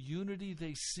by the unity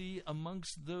they see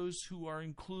amongst those who are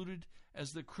included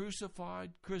as the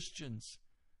crucified Christians,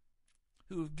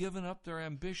 who have given up their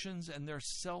ambitions and their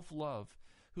self-love,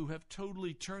 who have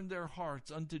totally turned their hearts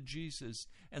unto Jesus,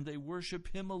 and they worship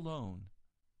him alone.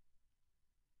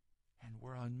 And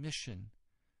we're on mission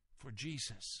for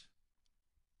Jesus.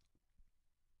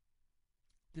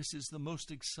 This is the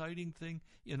most exciting thing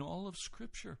in all of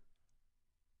Scripture.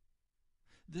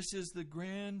 This is the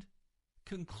grand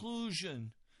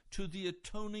conclusion to the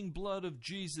atoning blood of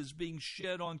Jesus being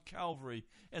shed on Calvary,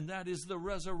 and that is the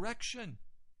resurrection.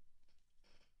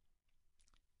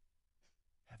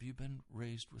 Have you been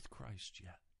raised with Christ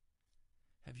yet?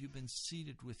 Have you been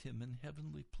seated with him in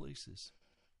heavenly places?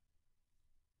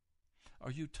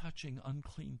 Are you touching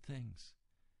unclean things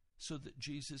so that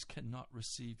Jesus cannot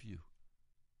receive you?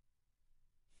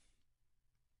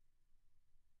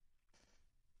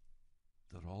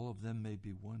 That all of them may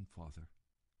be one, Father.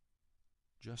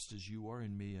 Just as you are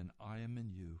in me and I am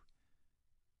in you,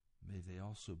 may they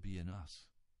also be in us,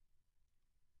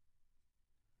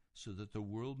 so that the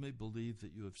world may believe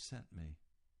that you have sent me.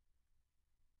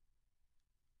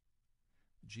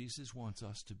 Jesus wants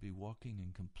us to be walking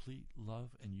in complete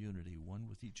love and unity, one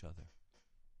with each other.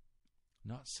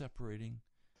 Not separating,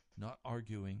 not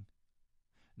arguing,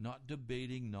 not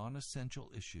debating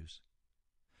non-essential issues,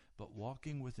 but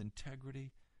walking with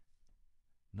integrity,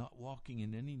 not walking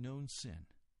in any known sin,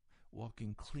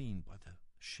 walking clean by the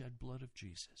shed blood of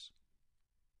Jesus.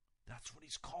 That's what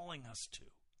he's calling us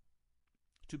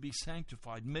to be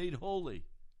sanctified, made holy.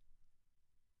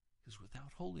 Because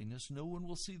without holiness, no one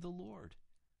will see the Lord.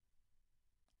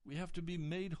 We have to be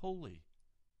made holy.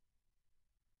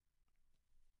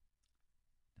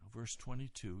 Now, verse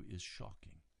 22 is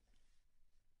shocking.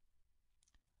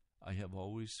 I have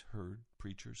always heard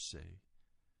preachers say,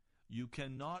 you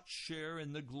cannot share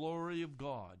in the glory of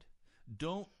God.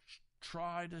 Don't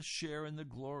try to share in the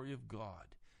glory of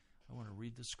God. I want to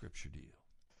read the scripture to you.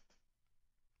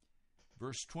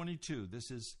 Verse 22, this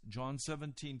is John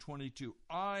 17:22.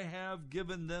 I have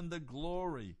given them the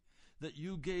glory that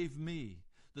you gave me,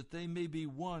 that they may be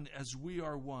one as we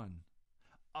are one.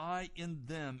 I in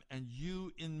them and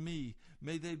you in me.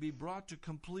 May they be brought to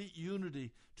complete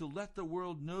unity, to let the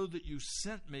world know that you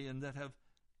sent me and that have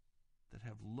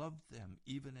loved them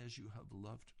even as you have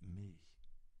loved me.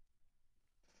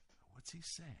 What's he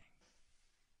saying?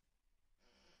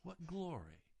 What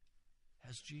glory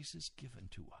has Jesus given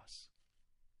to us?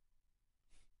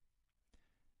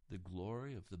 The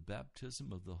glory of the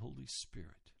baptism of the Holy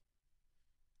Spirit.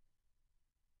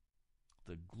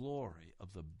 The glory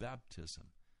of the baptism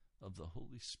of the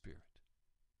Holy Spirit.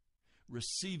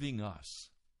 Receiving us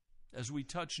as we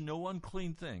touch no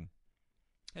unclean thing,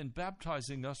 and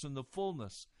baptizing us in the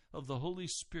fullness of the Holy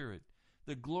Spirit,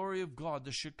 the glory of God,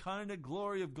 the Shekinah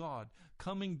glory of God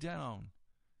coming down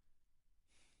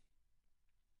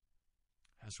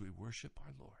as we worship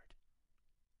our Lord.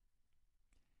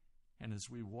 And as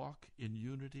we walk in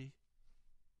unity,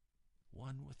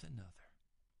 one with another,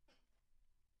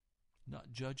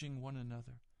 not judging one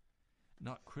another,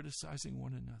 not criticizing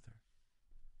one another,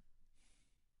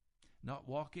 not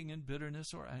walking in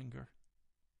bitterness or anger,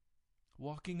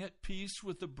 walking at peace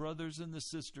with the brothers and the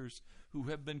sisters who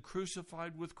have been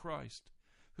crucified with Christ,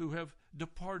 who have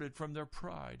departed from their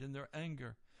pride and their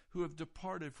anger, who have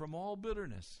departed from all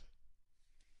bitterness,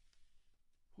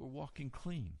 who are walking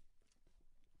clean.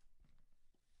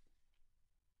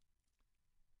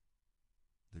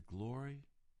 The glory,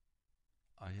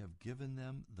 I have given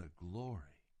them the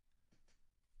glory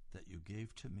that you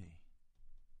gave to me.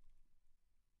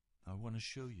 I want to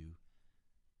show you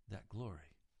that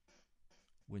glory.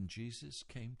 When Jesus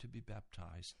came to be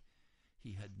baptized,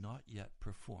 he had not yet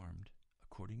performed,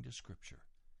 according to Scripture,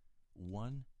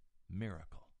 one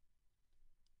miracle.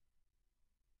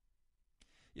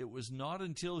 It was not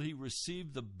until he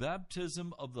received the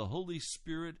baptism of the Holy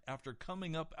Spirit after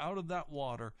coming up out of that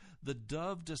water, the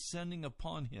dove descending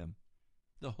upon him,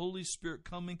 the Holy Spirit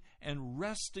coming and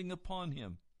resting upon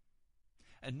him.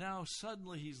 And now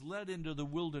suddenly he's led into the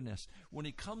wilderness. When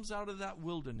he comes out of that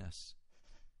wilderness,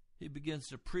 he begins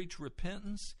to preach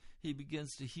repentance. He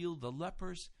begins to heal the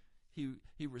lepers.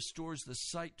 He restores the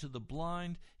sight to the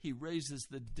blind. He raises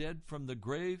the dead from the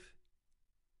grave.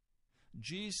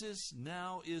 Jesus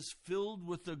now is filled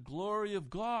with the glory of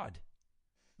God,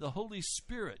 the Holy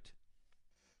Spirit.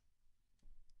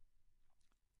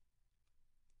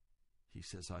 He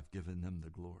says, I've given them the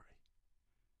glory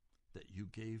that you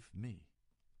gave me.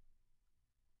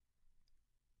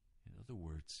 In other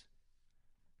words,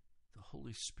 the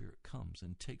Holy Spirit comes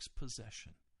and takes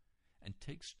possession and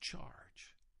takes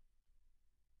charge.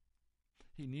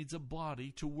 He needs a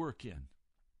body to work in.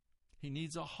 He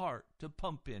needs a heart to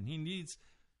pump in. He needs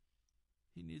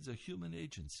a human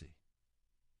agency.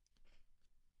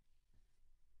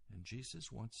 And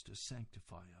Jesus wants to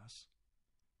sanctify us,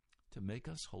 to make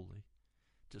us holy,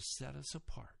 to set us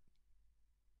apart,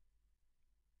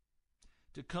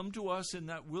 to come to us in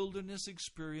that wilderness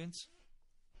experience,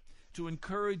 to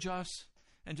encourage us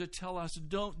and to tell us,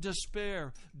 don't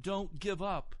despair, don't give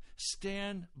up,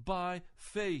 stand by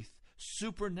faith,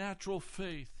 supernatural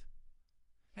faith,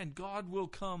 and God will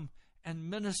come and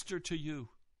minister to you.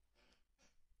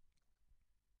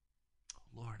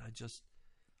 Lord, I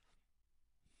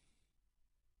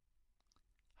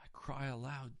cry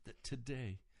aloud that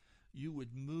today you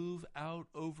would move out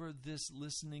over this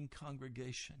listening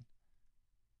congregation,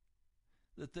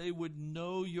 that they would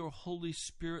know your Holy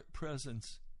Spirit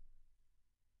presence,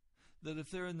 that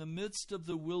if they're in the midst of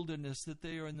the wilderness, that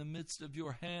they are in the midst of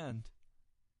your hand,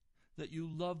 that you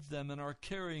love them and are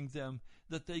carrying them,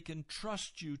 that they can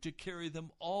trust you to carry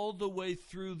them all the way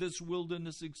through this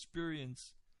wilderness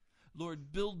experience.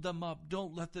 Lord, build them up.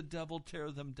 Don't let the devil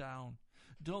tear them down.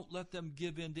 Don't let them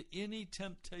give in to any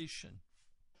temptation.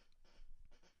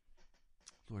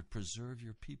 Lord, preserve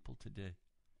your people today.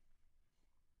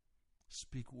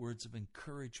 Speak words of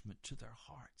encouragement to their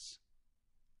hearts.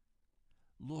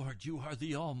 Lord, you are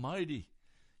the Almighty.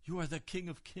 You are the King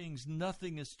of Kings.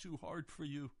 Nothing is too hard for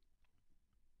you.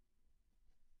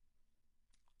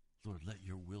 Lord, let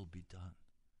your will be done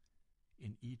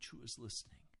in each who is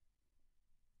listening.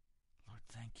 Lord,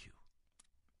 thank you.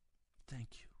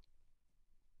 Thank you.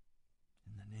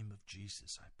 In the name of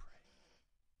Jesus, I pray.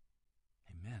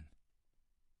 Amen.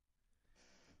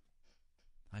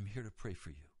 I'm here to pray for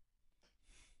you.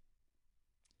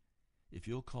 If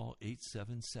you'll call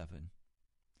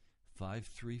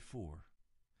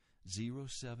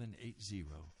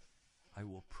 877-534-0780, I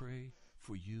will pray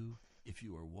for you if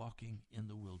you are walking in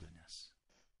the wilderness,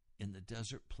 in the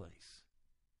desert place,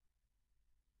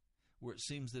 where it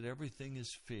seems that everything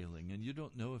is failing and you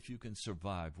don't know if you can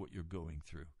survive what you're going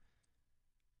through.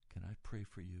 Can I pray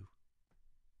for you?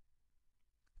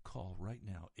 Call right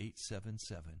now,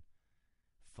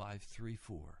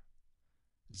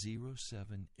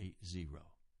 877-534-0780.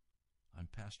 I'm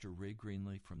Pastor Ray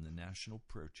Greenley from the National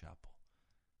Prayer Chapel.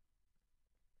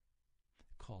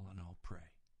 Call and I'll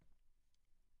pray.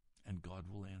 And God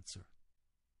will answer.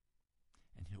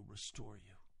 And He'll restore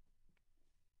you.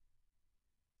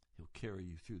 He'll carry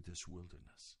you through this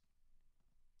wilderness.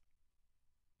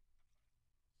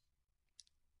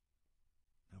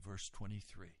 Now, verse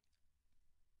 23.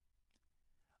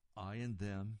 I and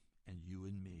them, and you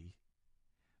and me,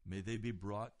 may they be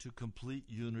brought to complete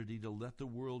unity to let the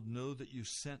world know that you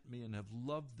sent me and have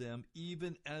loved them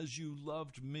even as you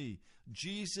loved me.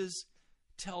 Jesus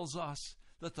tells us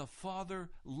that the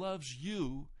Father loves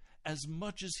you as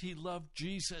much as He loved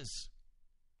Jesus.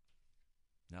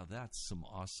 Now that's some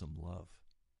awesome love.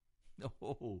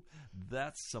 Oh,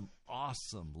 that's some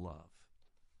awesome love.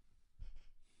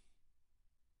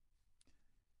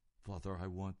 Father, I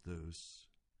want those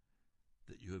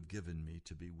that you have given me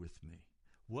to be with me.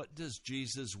 What does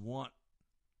Jesus want?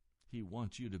 He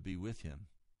wants you to be with him.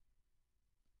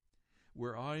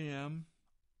 Where I am,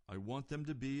 I want them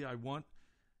to be. I want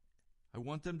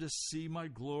them to see my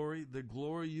glory, the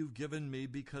glory you've given me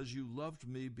because you loved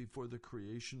me before the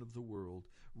creation of the world.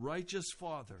 Righteous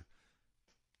Father,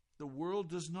 the world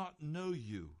does not know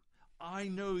you. I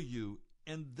know you,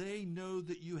 and they know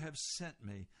that you have sent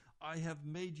me. I have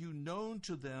made you known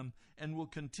to them and will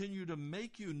continue to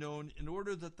make you known in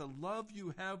order that the love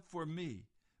you have for me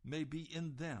may be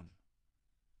in them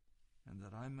and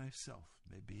that I myself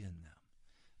may be in them.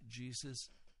 Jesus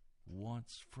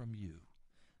wants from you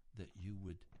that you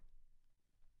would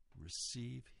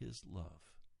receive his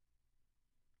love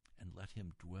and let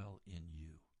him dwell in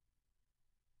you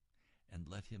and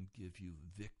let him give you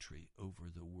victory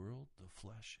over the world, the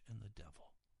flesh, and the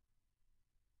devil.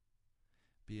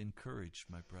 Be encouraged,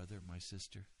 my brother, my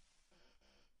sister.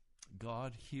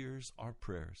 God hears our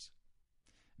prayers.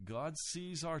 God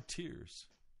sees our tears.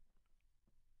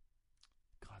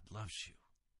 God loves you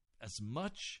as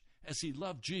much as he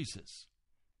loved Jesus.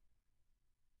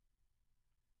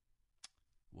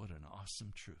 What an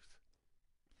awesome truth.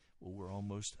 Well, we're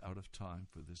almost out of time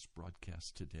for this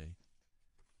broadcast today.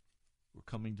 We're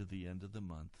coming to the end of the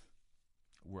month.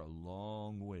 We're a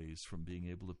long ways from being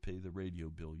able to pay the radio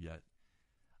bill yet.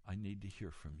 I need to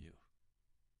hear from you.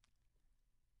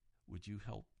 Would you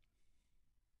help?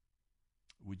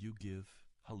 Would you give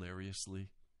hilariously?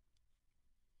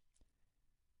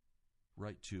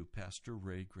 Write to Pastor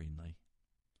Ray Greenley,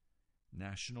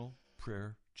 National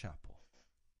Prayer Chapel,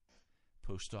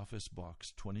 Post Office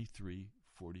Box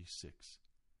 2346,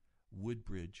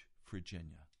 Woodbridge,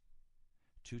 Virginia,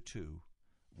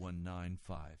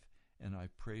 22195. And I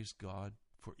praise God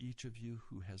for each of you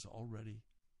who has already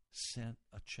sent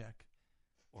a check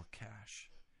or cash,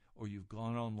 or you've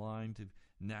gone online to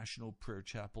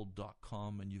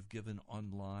nationalprayerchapel.com and you've given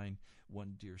online.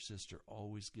 One dear sister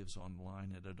always gives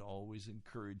online, and it always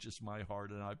encourages my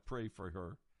heart, and I pray for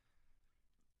her.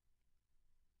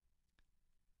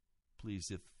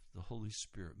 Please, if the Holy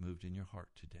Spirit moved in your heart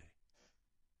today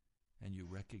and you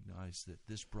recognize that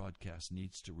this broadcast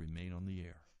needs to remain on the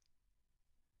air,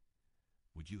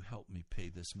 would you help me pay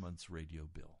this month's radio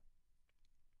bill?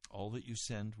 All that you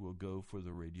send will go for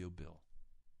the radio bill.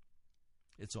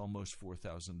 It's almost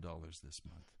 $4,000 this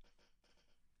month.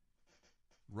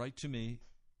 Write to me,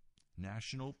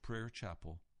 National Prayer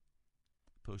Chapel,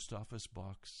 Post Office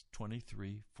Box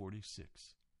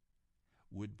 2346,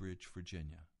 Woodbridge,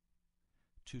 Virginia,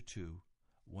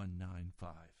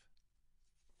 22195.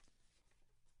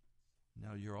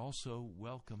 Now you're also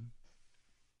welcome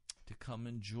to come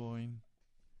and join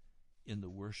in the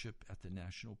worship at the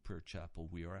National Prayer Chapel.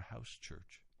 We are a house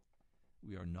church.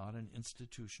 We are not an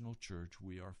institutional church.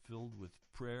 We are filled with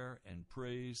prayer and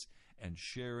praise and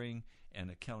sharing and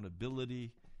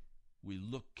accountability. We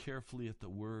look carefully at the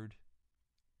Word.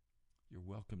 You're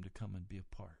welcome to come and be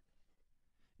a part.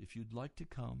 If you'd like to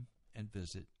come and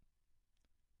visit,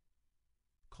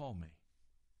 call me,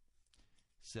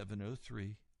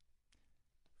 703-489-1783.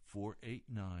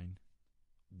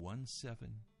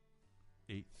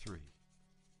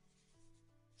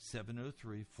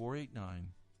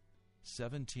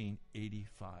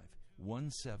 703-489-1785.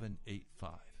 1785.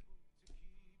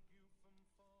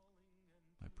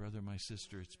 My brother, my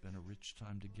sister, it's been a rich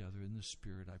time together in the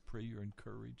Spirit. I pray you're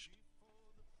encouraged.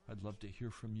 I'd love to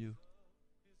hear from you.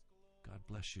 God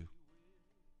bless you.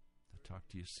 I'll talk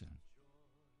to you soon.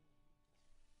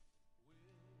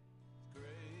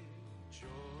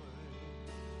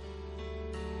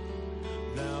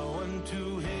 Now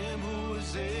unto him who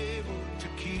is able to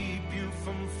keep you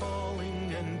from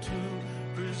falling and to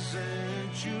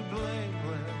present you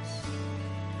blameless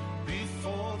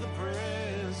before the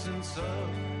presence of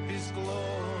his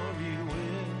glory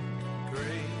with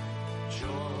great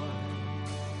joy,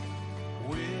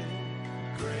 with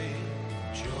great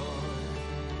joy.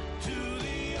 To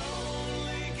the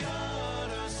only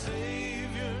God our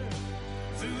Savior,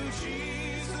 through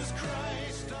Jesus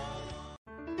Christ our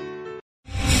Lord.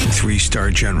 3-star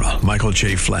General Michael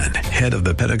J. Flynn, head of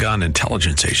the Pentagon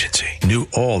Intelligence Agency, knew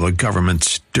all the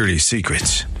government's dirty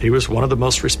secrets. He was one of the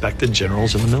most respected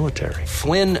generals in the military.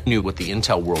 Flynn knew what the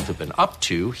intel world had been up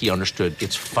to. He understood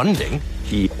its funding.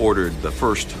 He ordered the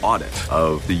first audit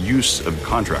of the use of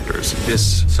contractors.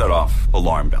 This set off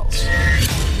alarm bells.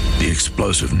 The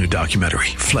explosive new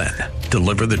documentary, Flynn,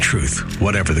 Deliver the Truth,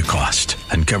 Whatever the Cost,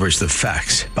 uncovers the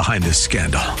facts behind this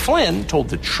scandal. Flynn told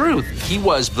the truth. He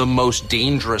was the most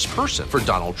dangerous person for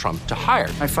Donald Trump to hire.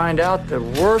 I find out the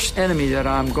worst enemy that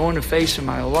I'm going to face in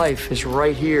my life is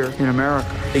right here in America.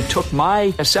 They took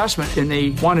my assessment and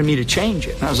they wanted me to change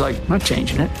it. And I was like, I'm not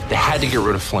changing it. They had to get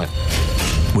rid of Flynn.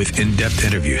 With in-depth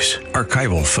interviews,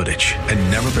 archival footage,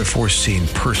 and never-before-seen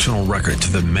personal records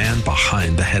of the man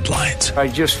behind the headlines. I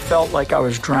just felt like I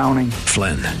was drowning.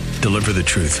 Flynn, Deliver the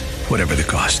Truth, Whatever the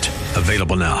Cost.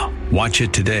 Available now. Watch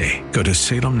it today. Go to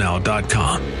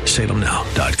salemnow.com.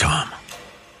 salemnow.com.